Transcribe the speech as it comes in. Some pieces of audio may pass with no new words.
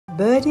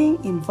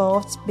Birding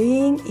involves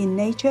being in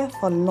nature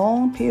for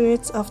long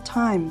periods of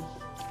time,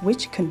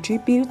 which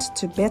contributes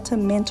to better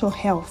mental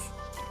health.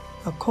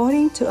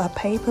 According to a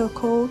paper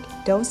called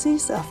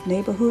Doses of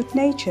Neighborhood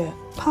Nature,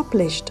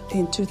 published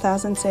in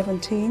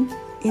 2017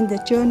 in the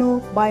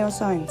journal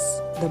BioScience,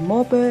 the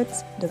more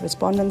birds the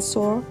respondents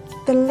saw,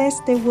 the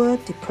less they were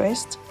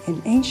depressed and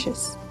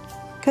anxious.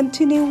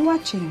 Continue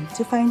watching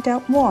to find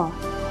out more.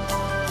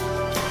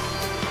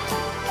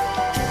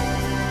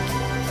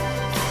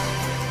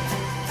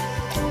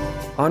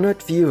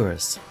 Honored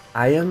viewers,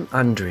 I am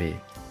Andre.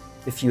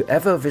 If you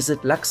ever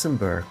visit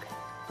Luxembourg,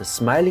 the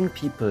smiling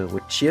people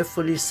would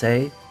cheerfully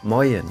say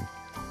Moin,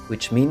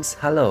 which means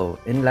hello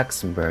in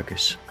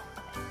Luxembourgish.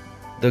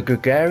 The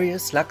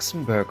gregarious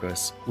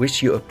Luxembourgers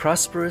wish you a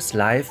prosperous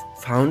life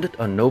founded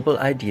on noble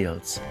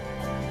ideals.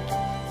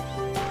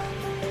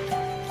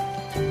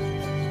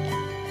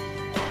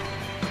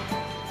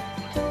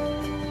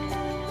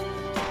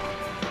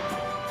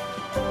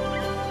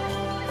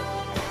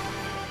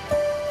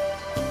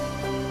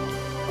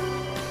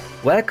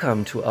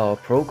 Welcome to our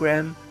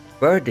program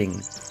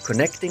Birding,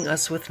 Connecting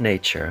Us with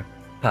Nature,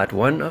 Part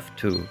 1 of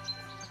 2.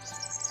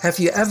 Have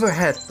you ever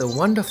had the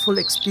wonderful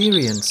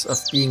experience of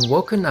being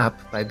woken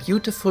up by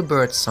beautiful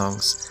bird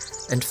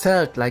songs and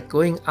felt like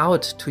going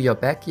out to your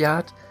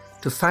backyard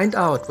to find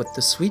out what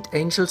the sweet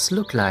angels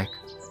look like?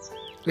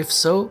 If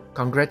so,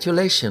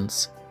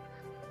 congratulations!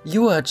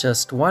 You are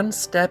just one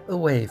step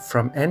away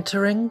from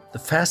entering the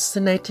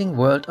fascinating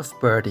world of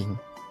birding.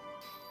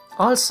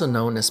 Also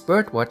known as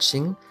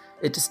birdwatching,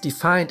 it is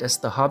defined as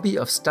the hobby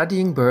of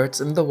studying birds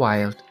in the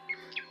wild.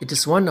 It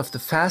is one of the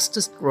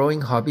fastest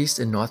growing hobbies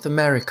in North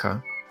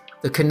America.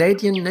 The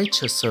Canadian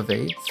Nature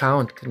Survey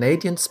found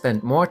Canadians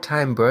spend more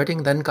time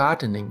birding than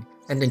gardening,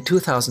 and in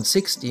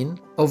 2016,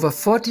 over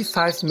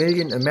 45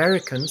 million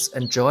Americans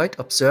enjoyed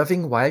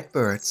observing wild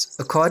birds,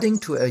 according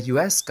to a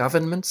US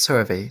government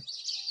survey.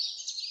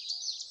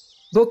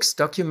 Books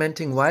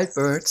documenting wild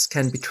birds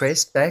can be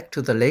traced back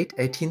to the late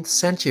 18th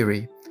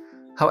century.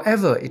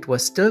 However, it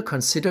was still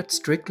considered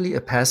strictly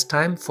a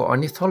pastime for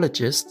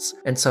ornithologists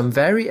and some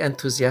very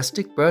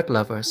enthusiastic bird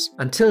lovers,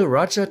 until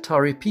Roger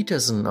Torrey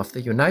Peterson of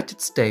the United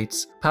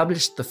States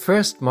published the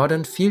first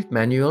modern field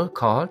manual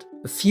called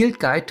A Field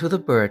Guide to the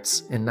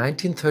Birds in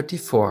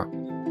 1934.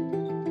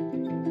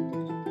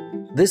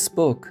 This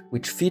book,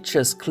 which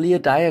features clear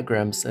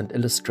diagrams and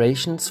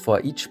illustrations for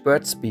each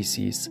bird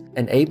species,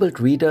 enabled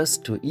readers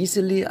to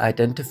easily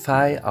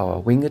identify our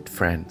winged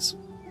friends.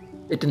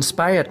 It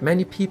inspired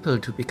many people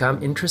to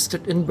become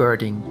interested in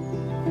birding.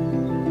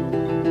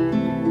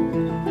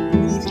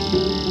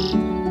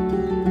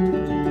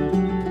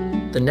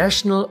 The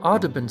National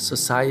Audubon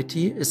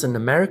Society is an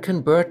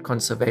American bird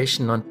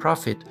conservation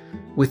nonprofit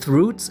with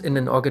roots in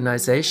an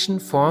organization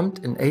formed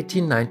in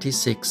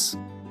 1896.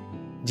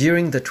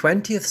 During the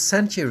 20th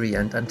century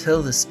and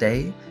until this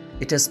day,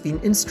 it has been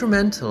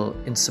instrumental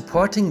in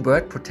supporting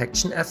bird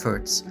protection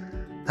efforts,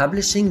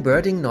 publishing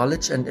birding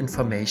knowledge and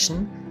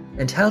information,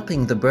 and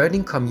helping the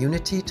birding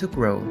community to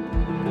grow.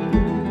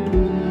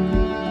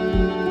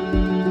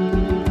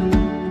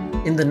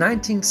 In the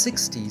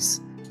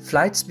 1960s,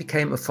 flights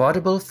became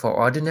affordable for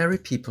ordinary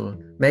people,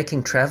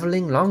 making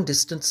traveling long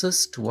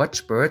distances to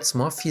watch birds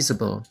more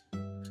feasible.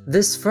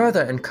 This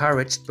further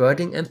encouraged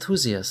birding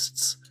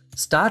enthusiasts.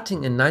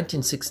 Starting in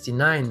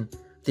 1969,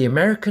 the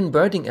American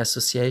Birding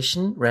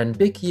Association ran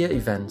big year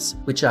events,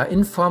 which are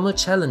informal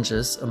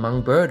challenges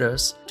among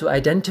birders to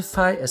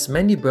identify as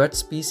many bird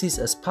species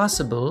as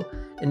possible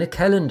in a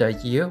calendar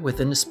year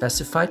within a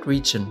specified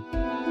region.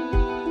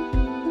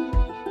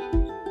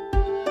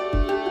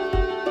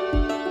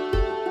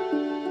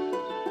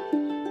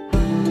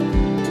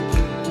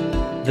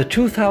 The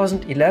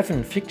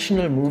 2011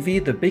 fictional movie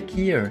The Big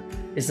Year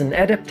is an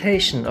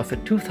adaptation of a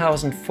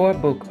 2004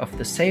 book of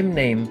the same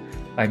name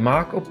by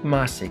Mark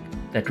Opmasik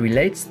that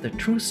relates the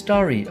true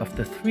story of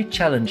the three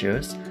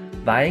challengers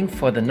vying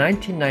for the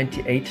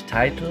 1998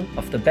 title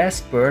of the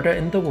best birder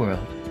in the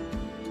world.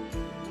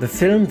 The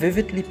film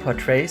vividly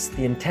portrays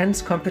the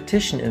intense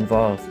competition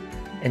involved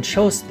and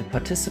shows the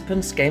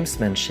participants'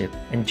 gamesmanship,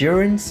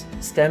 endurance,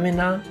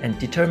 stamina, and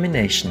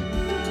determination.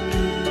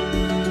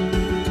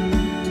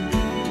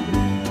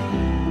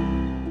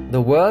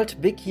 The World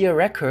Big Year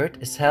record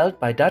is held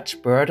by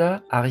Dutch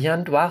birder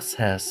Arjan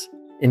Dwarshuis.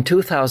 In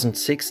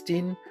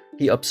 2016,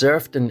 he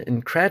observed an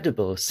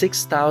incredible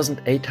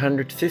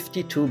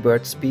 6,852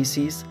 bird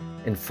species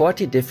in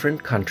 40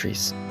 different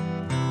countries.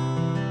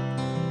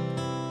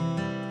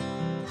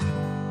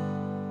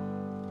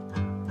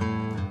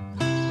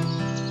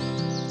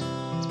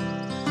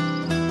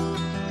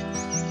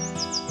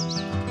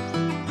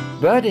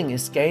 Birding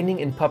is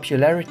gaining in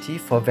popularity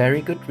for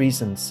very good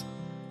reasons.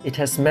 It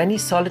has many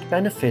solid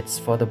benefits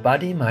for the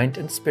body, mind,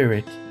 and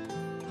spirit.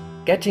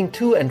 Getting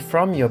to and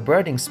from your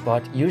birding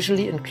spot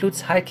usually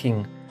includes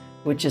hiking,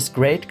 which is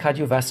great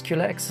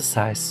cardiovascular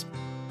exercise.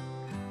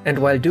 And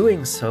while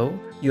doing so,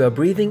 you are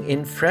breathing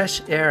in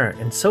fresh air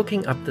and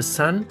soaking up the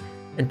sun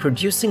and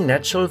producing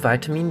natural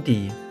vitamin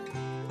D.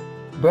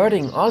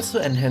 Birding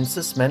also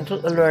enhances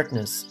mental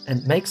alertness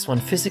and makes one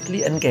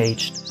physically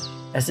engaged,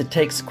 as it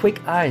takes quick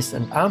eyes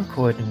and arm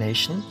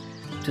coordination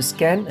to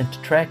scan and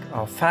track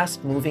our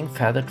fast-moving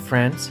feathered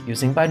friends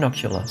using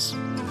binoculars.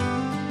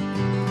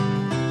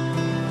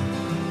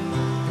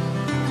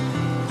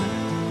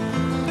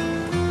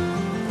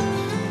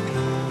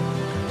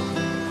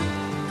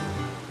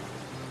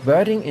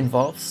 Birding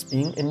involves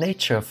being in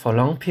nature for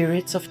long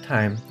periods of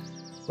time,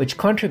 which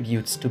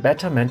contributes to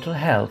better mental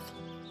health.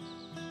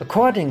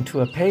 According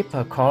to a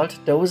paper called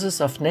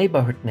Doses of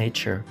Neighborhood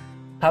Nature,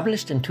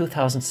 published in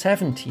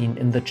 2017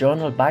 in the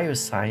journal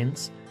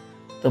BioScience,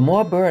 the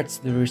more birds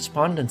the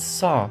respondents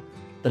saw,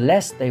 the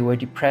less they were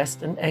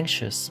depressed and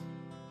anxious.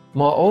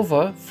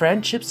 Moreover,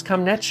 friendships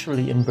come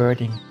naturally in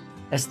birding,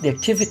 as the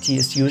activity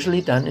is usually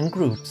done in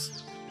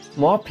groups.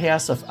 More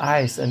pairs of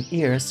eyes and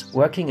ears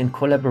working in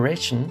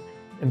collaboration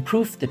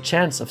improve the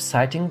chance of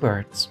sighting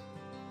birds.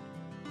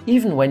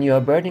 Even when you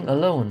are birding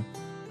alone,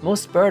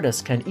 most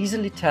birders can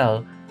easily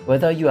tell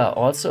whether you are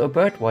also a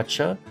bird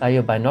watcher by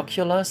your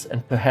binoculars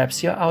and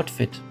perhaps your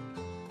outfit.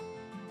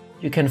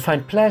 You can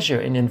find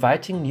pleasure in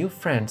inviting new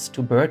friends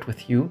to bird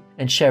with you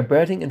and share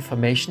birding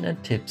information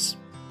and tips.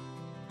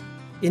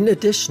 In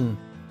addition,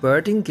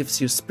 birding gives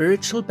you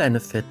spiritual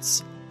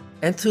benefits.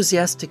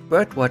 Enthusiastic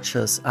bird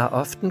watchers are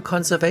often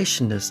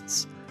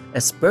conservationists,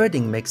 as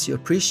birding makes you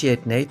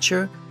appreciate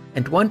nature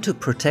and want to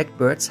protect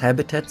birds'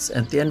 habitats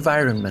and the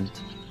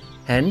environment.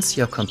 Hence,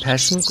 your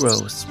compassion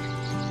grows.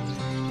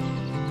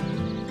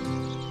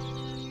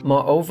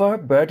 Moreover,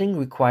 birding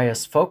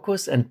requires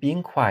focus and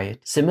being quiet,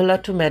 similar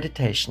to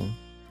meditation.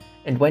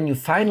 And when you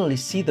finally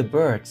see the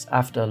birds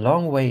after a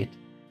long wait,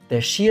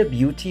 their sheer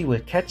beauty will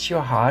catch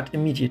your heart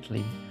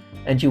immediately,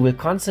 and you will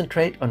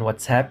concentrate on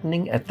what's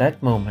happening at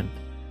that moment.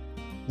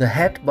 The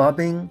head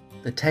bobbing,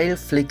 the tail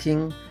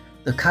flicking,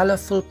 the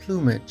colorful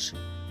plumage,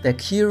 their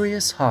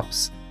curious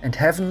hops and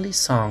heavenly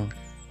song,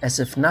 as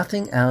if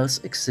nothing else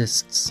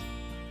exists.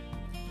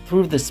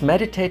 Through this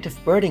meditative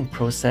birding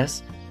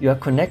process, you are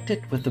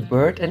connected with the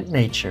bird and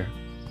nature.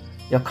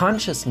 Your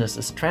consciousness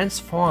is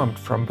transformed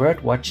from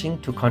bird watching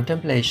to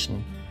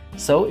contemplation,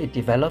 so it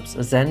develops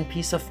a Zen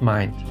peace of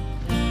mind.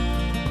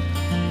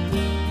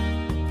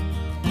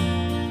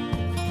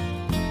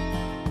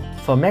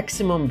 For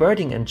maximum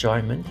birding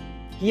enjoyment,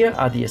 here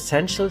are the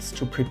essentials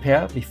to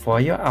prepare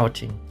before your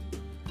outing.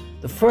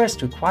 The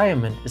first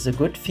requirement is a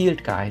good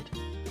field guide.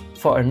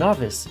 For a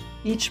novice,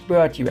 each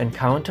bird you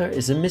encounter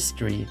is a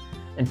mystery,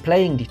 and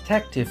playing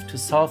detective to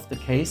solve the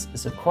case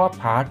is a core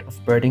part of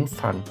birding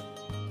fun.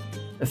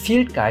 A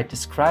field guide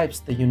describes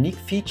the unique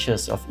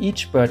features of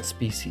each bird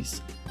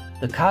species,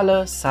 the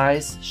color,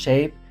 size,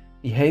 shape,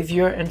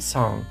 behavior, and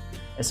song,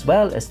 as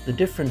well as the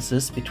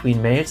differences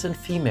between males and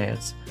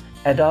females,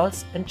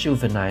 adults and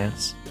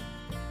juveniles.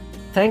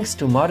 Thanks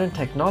to modern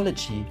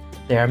technology,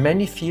 there are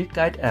many field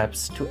guide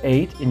apps to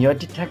aid in your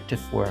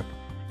detective work,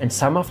 and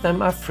some of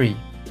them are free.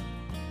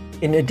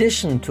 In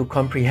addition to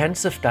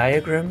comprehensive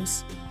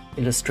diagrams,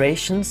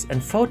 illustrations,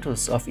 and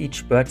photos of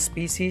each bird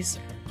species,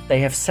 they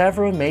have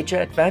several major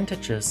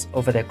advantages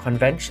over their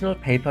conventional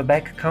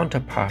paperback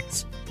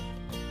counterparts.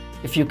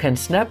 If you can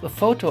snap a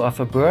photo of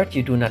a bird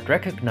you do not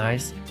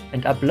recognize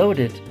and upload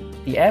it,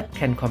 the app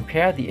can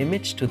compare the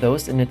image to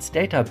those in its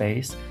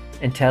database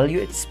and tell you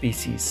its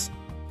species.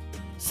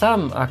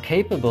 Some are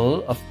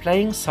capable of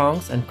playing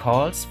songs and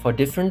calls for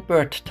different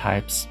bird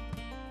types.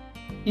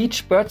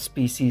 Each bird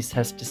species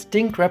has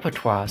distinct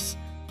repertoires,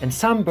 and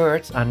some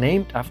birds are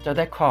named after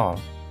their call.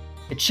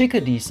 A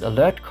chickadee's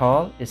alert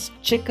call is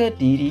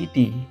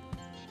chick-a-dee-dee-dee.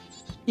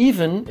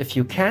 Even if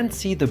you can't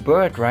see the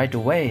bird right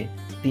away,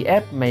 the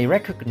app may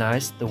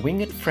recognize the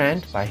winged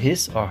friend by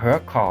his or her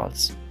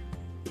calls.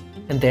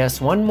 And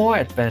there's one more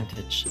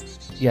advantage.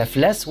 You have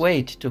less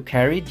weight to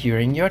carry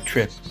during your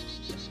trip.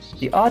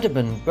 The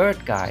Audubon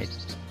Bird Guide,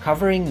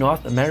 covering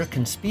North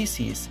American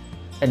species,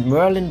 and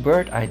Merlin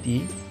Bird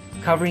ID,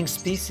 covering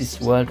species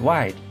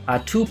worldwide, are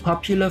two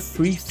popular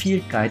free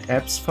field guide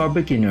apps for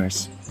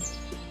beginners.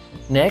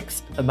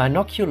 Next, a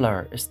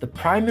binocular is the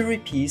primary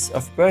piece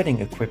of birding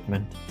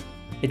equipment.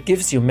 It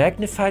gives you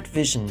magnified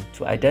vision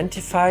to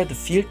identify the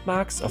field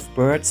marks of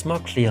birds more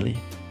clearly.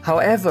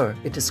 However,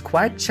 it is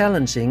quite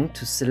challenging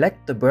to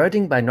select the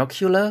birding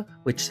binocular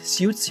which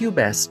suits you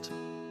best.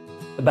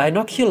 A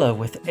binocular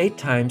with 8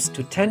 times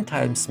to 10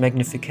 times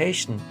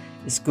magnification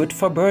is good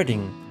for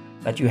birding,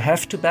 but you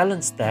have to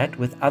balance that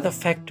with other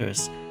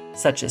factors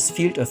such as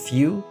field of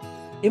view,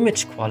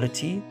 image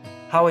quality,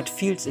 how it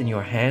feels in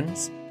your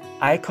hands,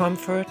 eye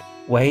comfort,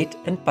 weight,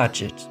 and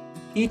budget.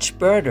 Each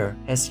birder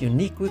has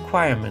unique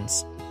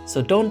requirements,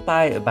 so don't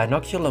buy a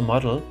binocular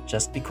model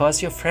just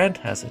because your friend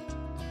has it.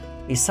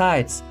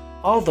 Besides,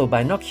 although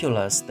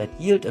binoculars that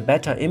yield a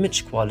better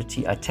image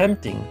quality are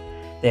tempting,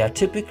 they are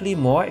typically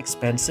more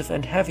expensive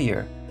and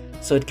heavier,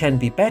 so it can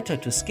be better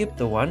to skip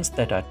the ones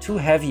that are too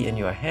heavy in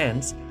your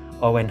hands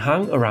or when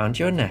hung around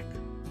your neck.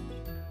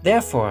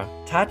 Therefore,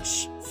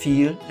 touch,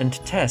 feel, and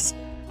test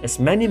as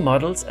many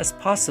models as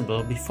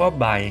possible before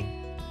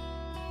buying.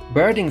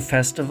 Birding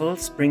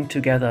festivals bring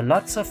together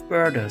lots of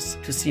birders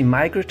to see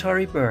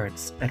migratory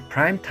birds at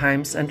prime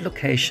times and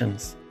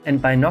locations,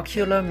 and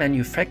binocular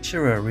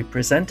manufacturer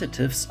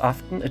representatives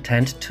often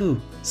attend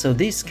too, so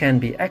these can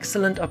be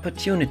excellent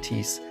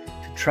opportunities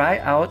to try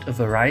out a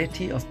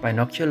variety of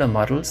binocular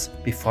models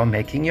before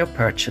making your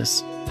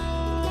purchase.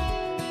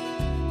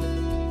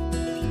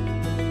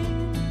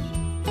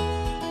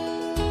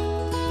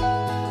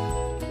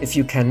 If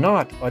you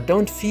cannot or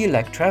don't feel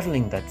like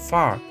traveling that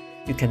far,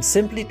 you can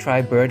simply try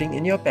birding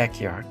in your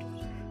backyard.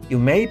 You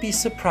may be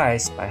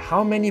surprised by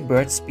how many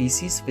bird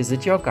species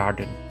visit your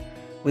garden.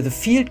 With a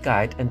field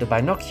guide and a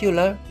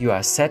binocular, you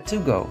are set to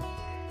go.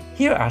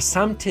 Here are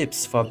some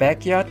tips for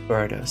backyard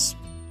birders.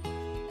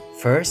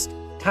 First,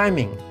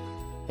 timing.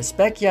 As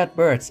backyard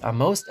birds are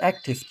most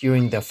active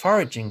during their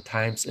foraging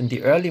times in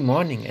the early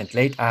morning and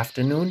late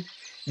afternoon,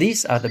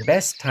 these are the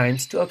best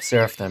times to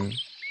observe them.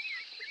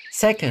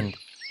 Second,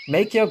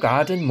 make your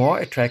garden more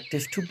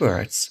attractive to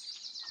birds.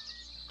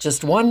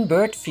 Just one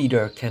bird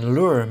feeder can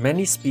lure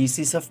many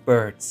species of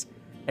birds,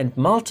 and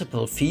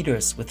multiple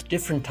feeders with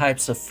different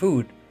types of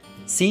food,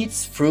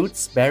 seeds,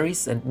 fruits,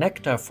 berries, and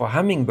nectar for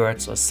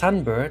hummingbirds or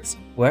sunbirds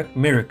work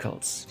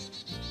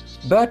miracles.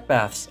 Bird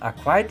baths are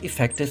quite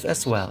effective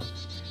as well.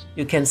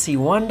 You can see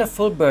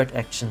wonderful bird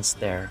actions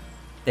there.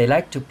 They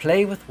like to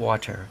play with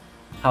water.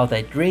 How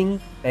they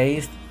drink,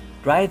 bathe,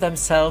 dry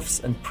themselves,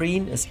 and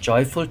preen is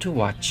joyful to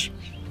watch.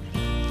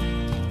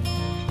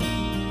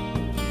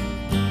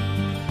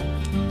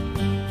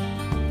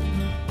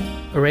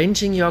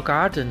 Arranging your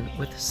garden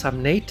with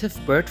some native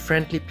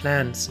bird-friendly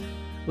plants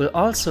will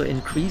also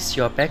increase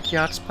your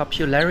backyard's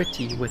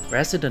popularity with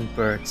resident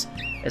birds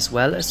as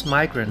well as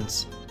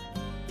migrants.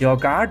 Your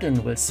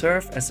garden will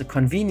serve as a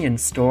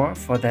convenience store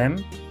for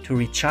them to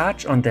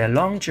recharge on their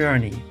long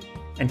journey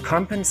and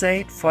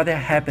compensate for their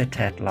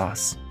habitat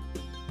loss.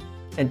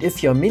 And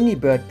if your mini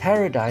bird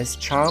paradise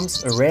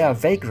charms a rare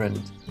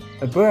vagrant,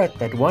 a bird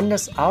that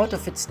wanders out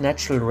of its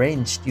natural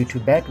range due to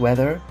bad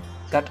weather,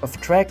 got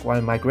off track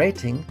while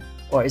migrating,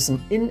 or is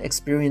an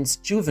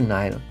inexperienced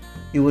juvenile,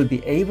 you will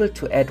be able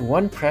to add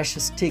one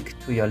precious tick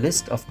to your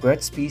list of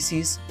bird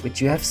species which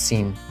you have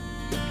seen.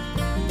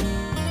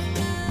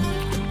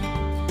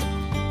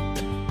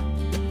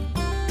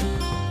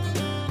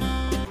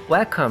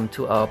 Welcome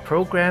to our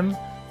program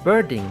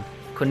Birding,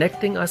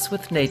 Connecting Us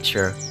with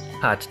Nature,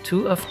 Part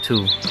 2 of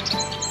 2.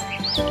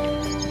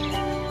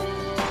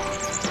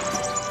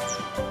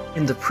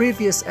 In the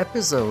previous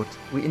episode,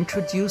 we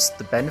introduced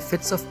the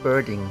benefits of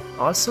birding,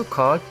 also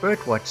called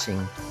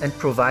birdwatching, and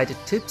provided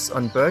tips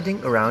on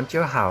birding around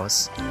your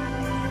house.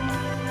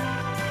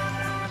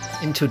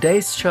 In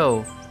today's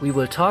show, we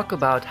will talk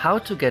about how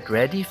to get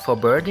ready for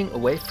birding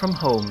away from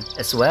home,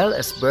 as well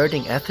as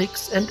birding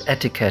ethics and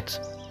etiquette.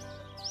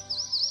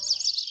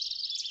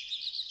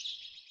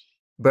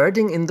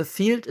 Birding in the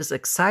field is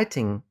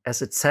exciting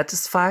as it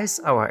satisfies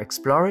our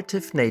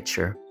explorative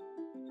nature.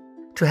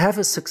 To have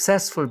a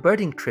successful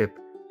birding trip,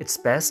 it's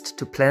best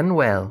to plan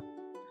well.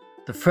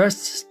 The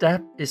first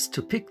step is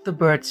to pick the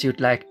birds you'd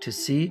like to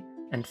see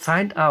and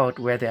find out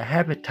where their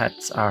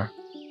habitats are.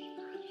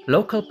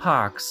 Local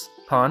parks,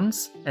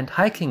 ponds, and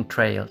hiking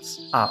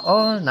trails are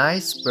all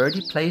nice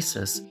birdie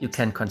places you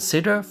can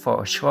consider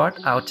for a short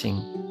outing.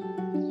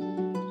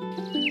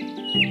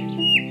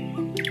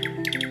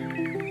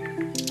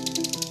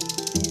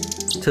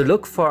 To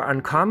look for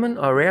uncommon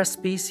or rare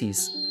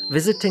species,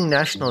 visiting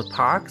national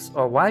parks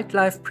or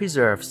wildlife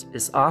preserves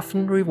is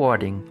often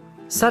rewarding.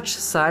 Such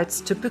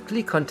sites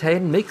typically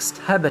contain mixed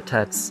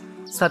habitats,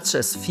 such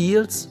as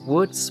fields,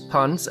 woods,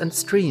 ponds, and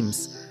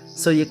streams,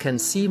 so you can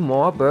see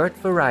more bird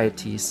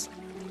varieties.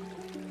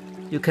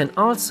 You can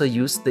also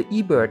use the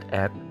eBird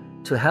app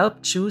to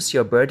help choose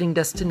your birding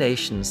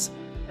destinations,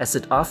 as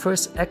it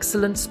offers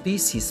excellent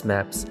species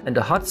maps and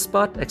a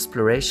hotspot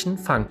exploration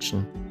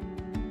function.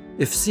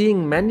 If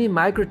seeing many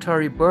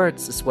migratory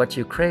birds is what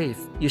you crave,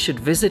 you should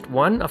visit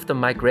one of the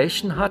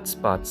migration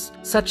hotspots,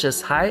 such as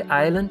High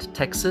Island,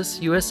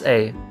 Texas,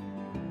 USA.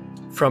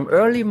 From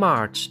early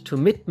March to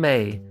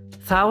mid-May,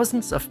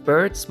 thousands of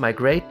birds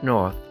migrate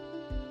north.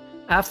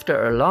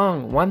 After a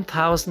long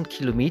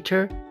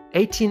 1,000-kilometer,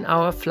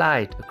 18-hour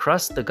flight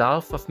across the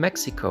Gulf of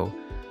Mexico,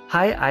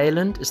 High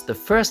Island is the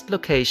first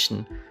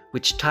location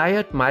which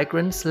tired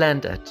migrants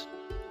land at.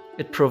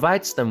 It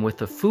provides them with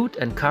the food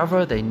and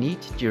cover they need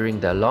during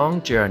their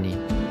long journey.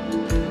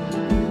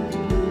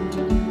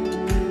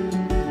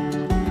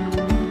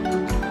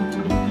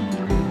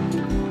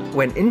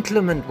 When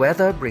inclement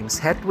weather brings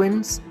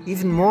headwinds,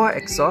 even more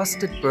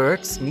exhausted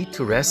birds need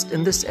to rest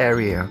in this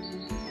area.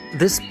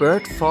 This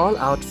bird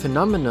fallout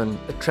phenomenon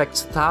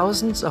attracts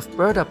thousands of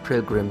birder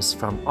pilgrims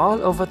from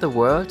all over the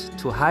world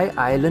to High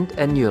Island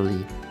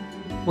annually.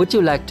 Would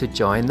you like to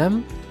join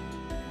them?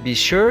 Be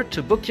sure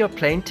to book your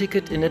plane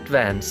ticket in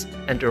advance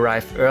and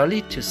arrive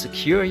early to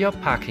secure your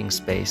parking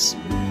space.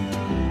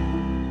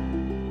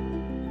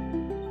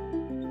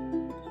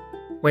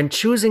 When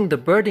choosing the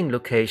birding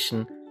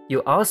location,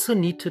 you also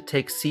need to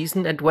take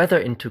season and weather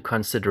into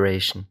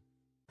consideration.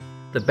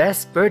 The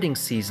best birding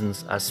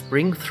seasons are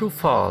spring through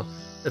fall,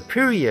 a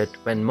period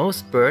when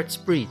most birds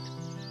breed.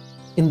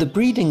 In the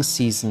breeding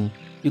season,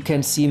 you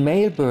can see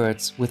male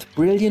birds with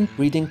brilliant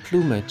breeding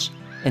plumage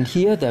and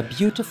hear their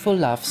beautiful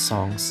love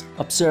songs,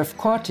 observe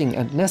courting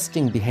and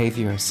nesting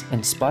behaviors,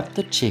 and spot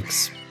the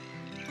chicks.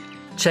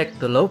 Check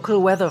the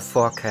local weather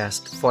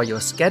forecast for your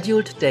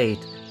scheduled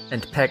date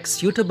and pack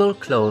suitable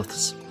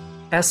clothes.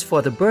 As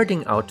for the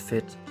birding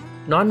outfit,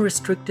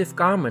 non-restrictive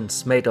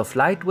garments made of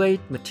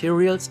lightweight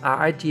materials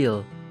are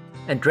ideal,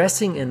 and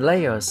dressing in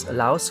layers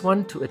allows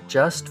one to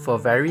adjust for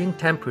varying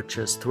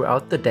temperatures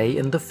throughout the day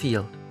in the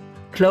field.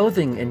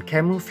 Clothing in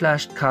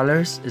camouflaged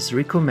colors is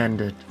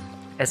recommended,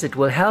 as it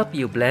will help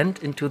you blend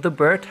into the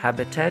bird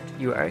habitat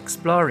you are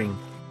exploring.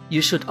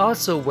 You should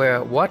also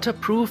wear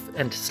waterproof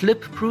and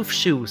slip-proof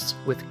shoes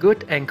with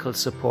good ankle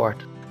support.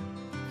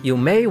 You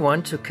may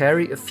want to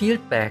carry a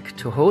field bag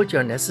to hold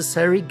your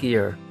necessary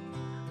gear.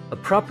 A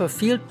proper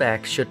field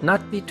bag should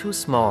not be too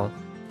small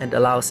and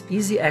allows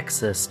easy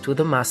access to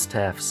the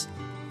must-haves: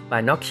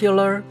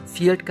 binocular,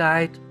 field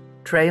guide,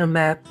 trail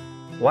map,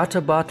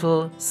 water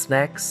bottle,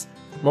 snacks,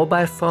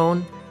 mobile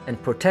phone,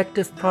 and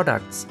protective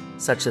products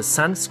such as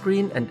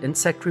sunscreen and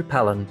insect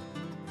repellent.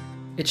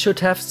 It should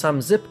have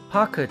some zip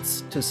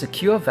pockets to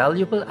secure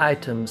valuable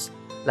items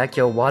like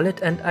your wallet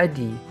and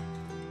ID.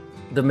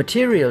 The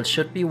material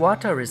should be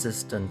water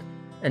resistant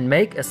and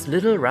make as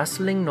little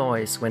rustling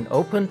noise when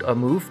opened or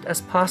moved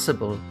as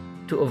possible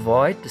to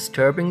avoid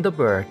disturbing the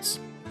birds.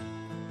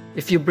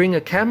 If you bring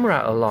a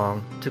camera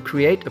along to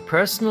create a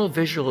personal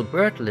visual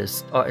bird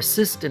list or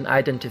assist in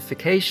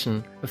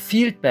identification, a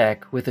field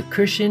bag with a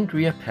cushioned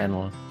rear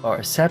panel or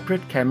a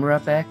separate camera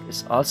bag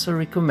is also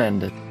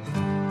recommended.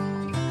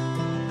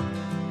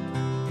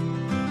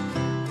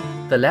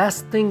 The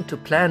last thing to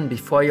plan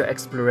before your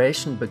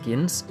exploration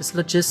begins is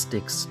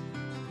logistics.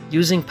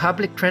 Using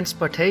public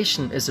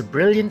transportation is a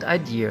brilliant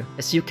idea,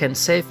 as you can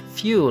save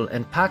fuel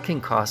and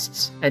parking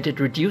costs, and it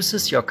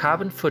reduces your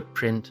carbon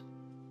footprint.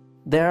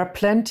 There are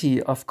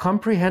plenty of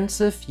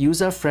comprehensive,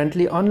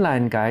 user-friendly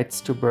online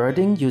guides to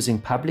birding using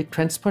public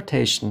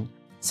transportation,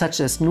 such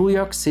as New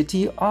York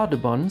City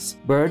Audubon's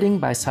Birding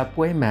by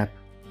Subway map.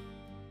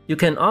 You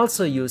can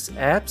also use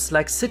apps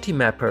like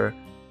Citymapper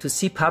to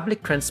see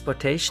public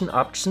transportation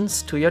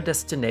options to your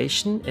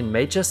destination in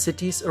major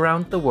cities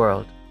around the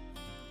world.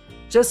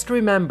 Just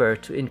remember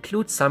to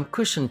include some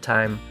cushion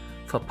time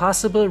for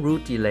possible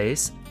route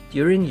delays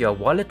during your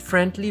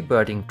wallet-friendly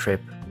birding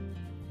trip.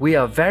 We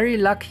are very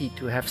lucky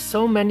to have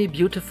so many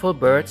beautiful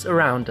birds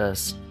around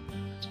us.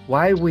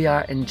 While we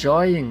are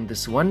enjoying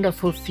this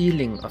wonderful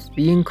feeling of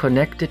being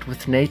connected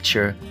with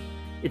nature,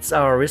 it's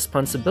our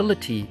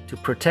responsibility to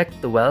protect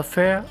the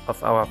welfare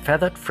of our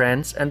feathered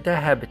friends and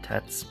their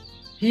habitats.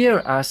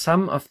 Here are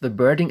some of the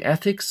birding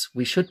ethics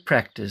we should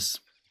practice.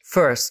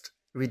 First,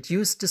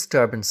 reduce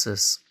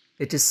disturbances.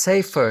 It is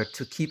safer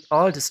to keep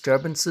all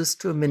disturbances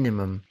to a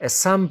minimum, as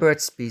some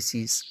bird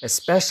species,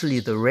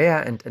 especially the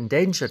rare and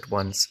endangered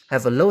ones,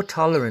 have a low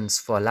tolerance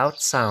for loud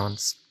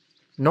sounds.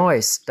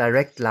 Noise,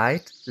 direct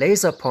light,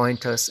 laser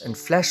pointers, and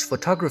flash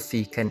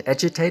photography can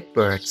agitate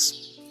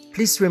birds.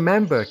 Please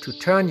remember to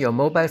turn your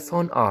mobile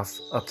phone off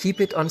or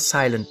keep it on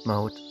silent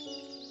mode.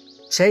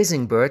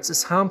 Chasing birds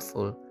is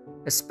harmful,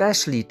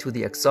 especially to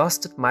the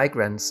exhausted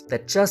migrants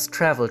that just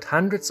traveled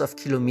hundreds of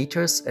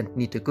kilometers and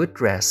need a good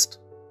rest.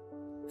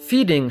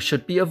 Feeding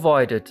should be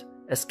avoided,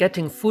 as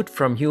getting food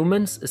from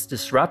humans is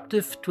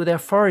disruptive to their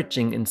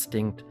foraging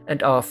instinct,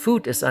 and our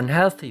food is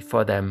unhealthy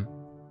for them.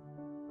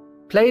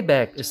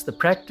 Playback is the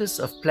practice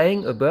of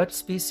playing a bird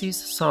species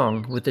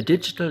song with a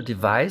digital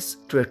device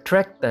to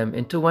attract them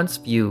into one's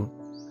view.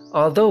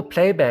 Although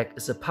playback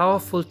is a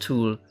powerful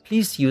tool,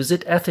 please use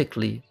it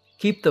ethically.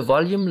 Keep the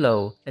volume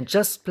low and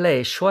just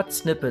play short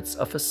snippets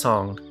of a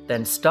song,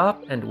 then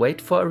stop and wait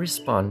for a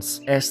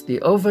response, as the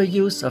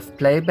overuse of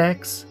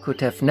playbacks could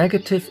have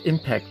negative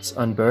impacts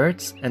on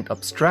birds and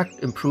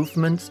obstruct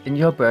improvements in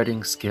your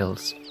birding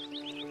skills.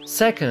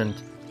 Second,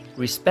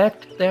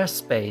 respect their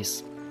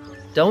space.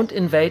 Don't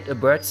invade a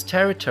bird's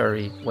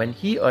territory when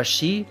he or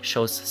she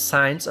shows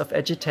signs of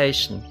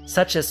agitation,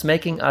 such as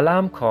making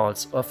alarm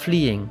calls or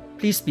fleeing.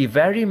 Please be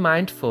very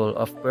mindful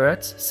of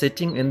birds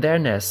sitting in their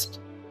nest.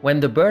 When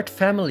the bird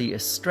family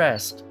is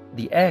stressed,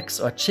 the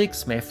eggs or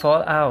chicks may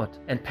fall out,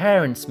 and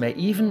parents may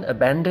even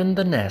abandon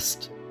the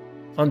nest.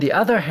 On the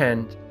other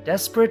hand,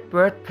 desperate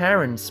bird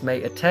parents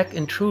may attack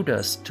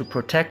intruders to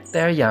protect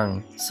their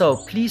young. So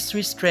please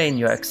restrain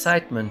your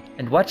excitement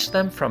and watch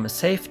them from a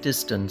safe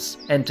distance,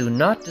 and do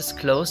not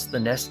disclose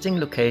the nesting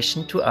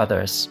location to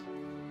others.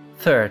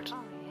 Third,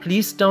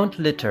 please don't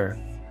litter.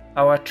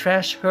 Our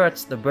trash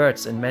hurts the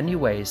birds in many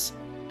ways,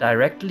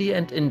 directly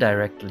and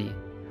indirectly,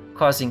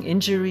 causing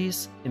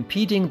injuries,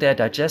 impeding their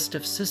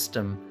digestive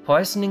system,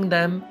 poisoning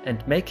them,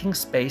 and making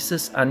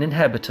spaces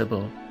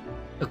uninhabitable.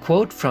 A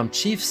quote from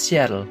Chief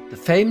Seattle, the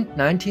famed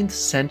 19th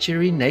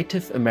century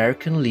Native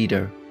American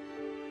leader.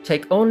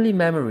 "Take only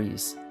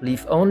memories,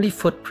 leave only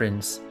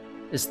footprints,"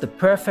 is the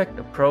perfect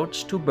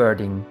approach to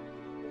birding.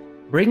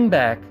 Bring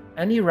back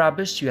any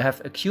rubbish you have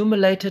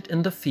accumulated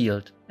in the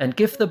field and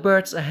give the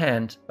birds a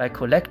hand by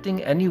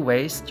collecting any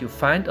waste you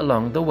find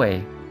along the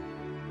way.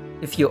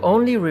 If you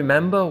only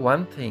remember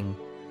one thing,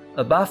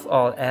 above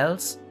all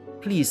else,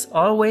 please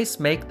always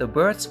make the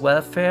birds'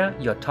 welfare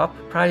your top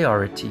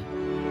priority.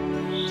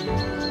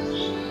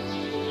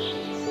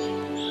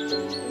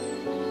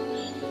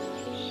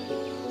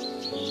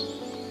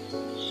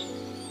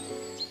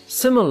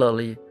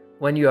 Similarly,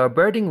 when you are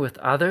birding with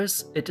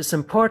others, it is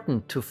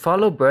important to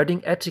follow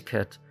birding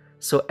etiquette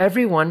so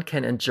everyone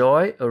can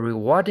enjoy a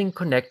rewarding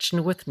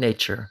connection with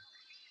nature.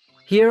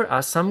 Here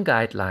are some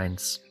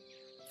guidelines.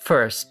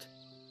 First,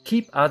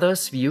 keep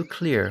others' view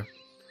clear.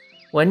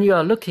 When you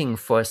are looking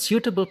for a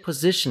suitable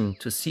position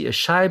to see a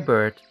shy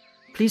bird,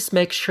 please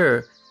make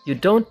sure you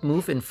don't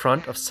move in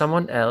front of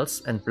someone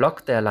else and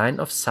block their line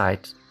of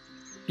sight.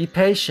 Be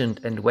patient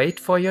and wait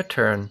for your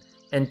turn,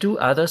 and do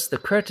others the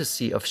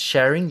courtesy of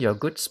sharing your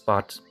good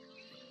spot.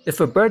 If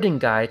a birding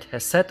guide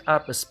has set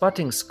up a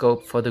spotting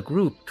scope for the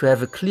group to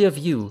have a clear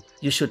view,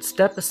 you should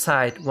step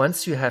aside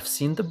once you have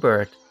seen the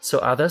bird, so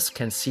others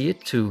can see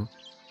it too.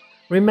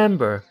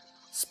 Remember,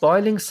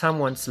 spoiling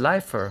someone's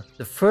lifer,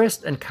 the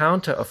first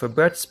encounter of a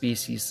bird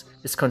species,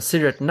 is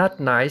considered not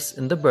nice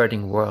in the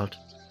birding world.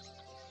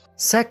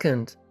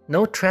 Second,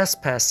 no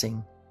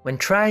trespassing. When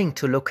trying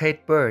to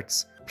locate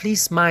birds,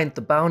 please mind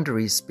the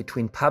boundaries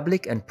between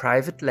public and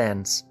private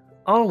lands.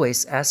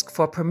 Always ask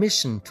for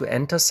permission to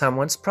enter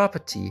someone's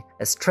property,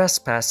 as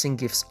trespassing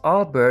gives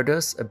all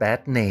birders a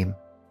bad name.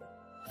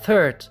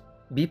 Third,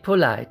 be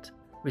polite.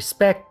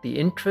 Respect the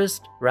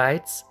interest,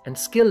 rights, and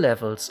skill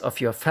levels of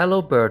your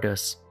fellow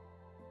birders.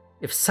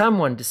 If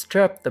someone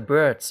disturbed the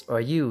birds or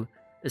you,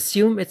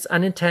 assume it's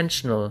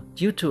unintentional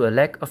due to a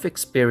lack of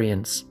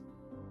experience.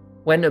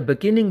 When a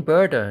beginning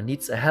birder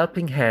needs a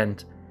helping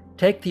hand,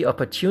 take the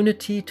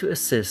opportunity to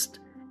assist,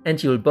 and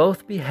you'll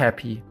both be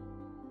happy.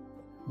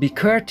 Be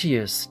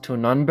courteous to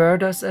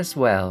non-birders as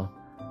well.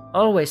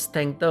 Always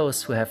thank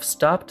those who have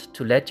stopped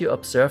to let you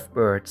observe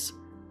birds.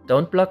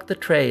 Don't block the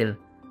trail,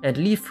 and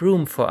leave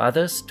room for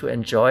others to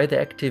enjoy the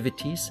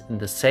activities in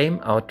the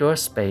same outdoor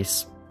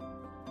space.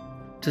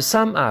 To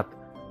sum up,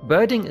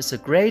 birding is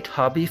a great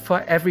hobby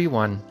for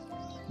everyone.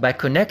 By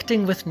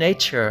connecting with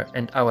nature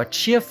and our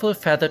cheerful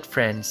feathered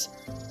friends,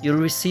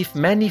 you'll receive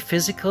many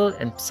physical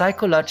and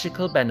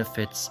psychological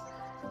benefits,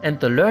 and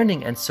the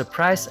learning and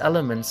surprise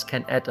elements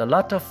can add a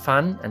lot of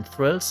fun and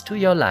thrills to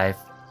your life.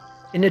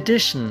 In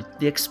addition,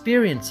 the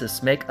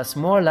experiences make us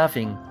more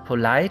loving,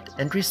 polite,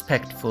 and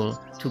respectful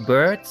to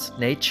birds,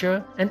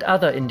 nature, and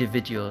other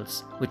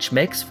individuals, which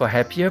makes for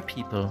happier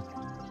people.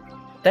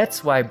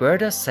 That's why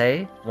birders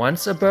say,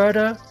 once a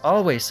birder,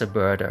 always a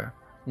birder.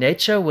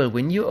 Nature will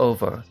win you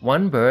over,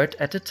 one bird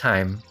at a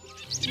time.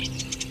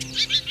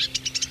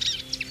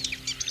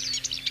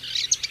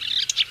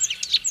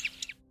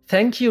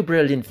 Thank you,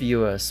 brilliant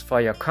viewers,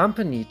 for your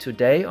company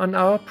today on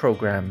our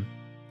program.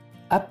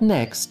 Up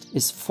next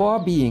is 4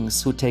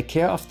 Beings Who Take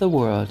Care of the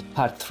World,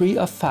 Part 3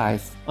 of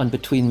 5, on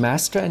Between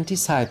Master and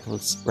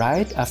Disciples,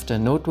 right after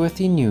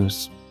noteworthy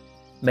news.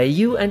 May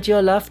you and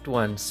your loved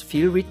ones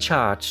feel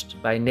recharged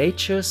by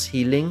nature's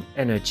healing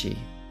energy.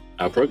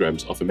 Our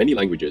programs offer many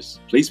languages.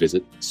 Please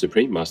visit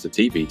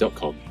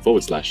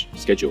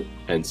suprememastertv.com/schedule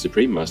and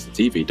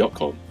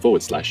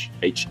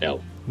suprememastertv.com/HL.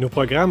 Nos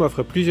programmes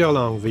offrent plusieurs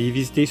langues. Veuillez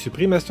visiter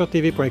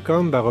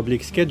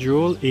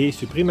suprememastertv.com/schedule et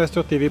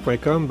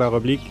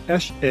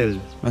suprememastertv.com/HL.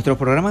 Nuestros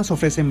programas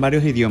ofrecen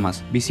varios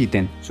idiomas.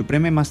 Visiten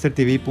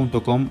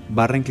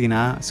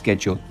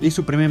suprememastertv.com/schedule y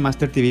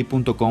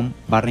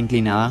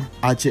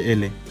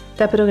suprememastertv.com/HL.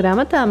 Τα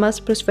προγράμματά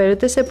μας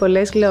προσφέρονται σε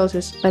πολλές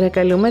γλώσσες.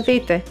 Παρακαλούμε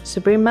δείτε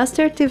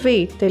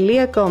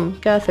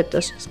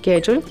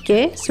suprememastertv.com/schedule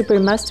και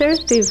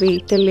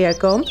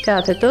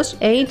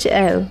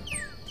suprememastertv.com/HL.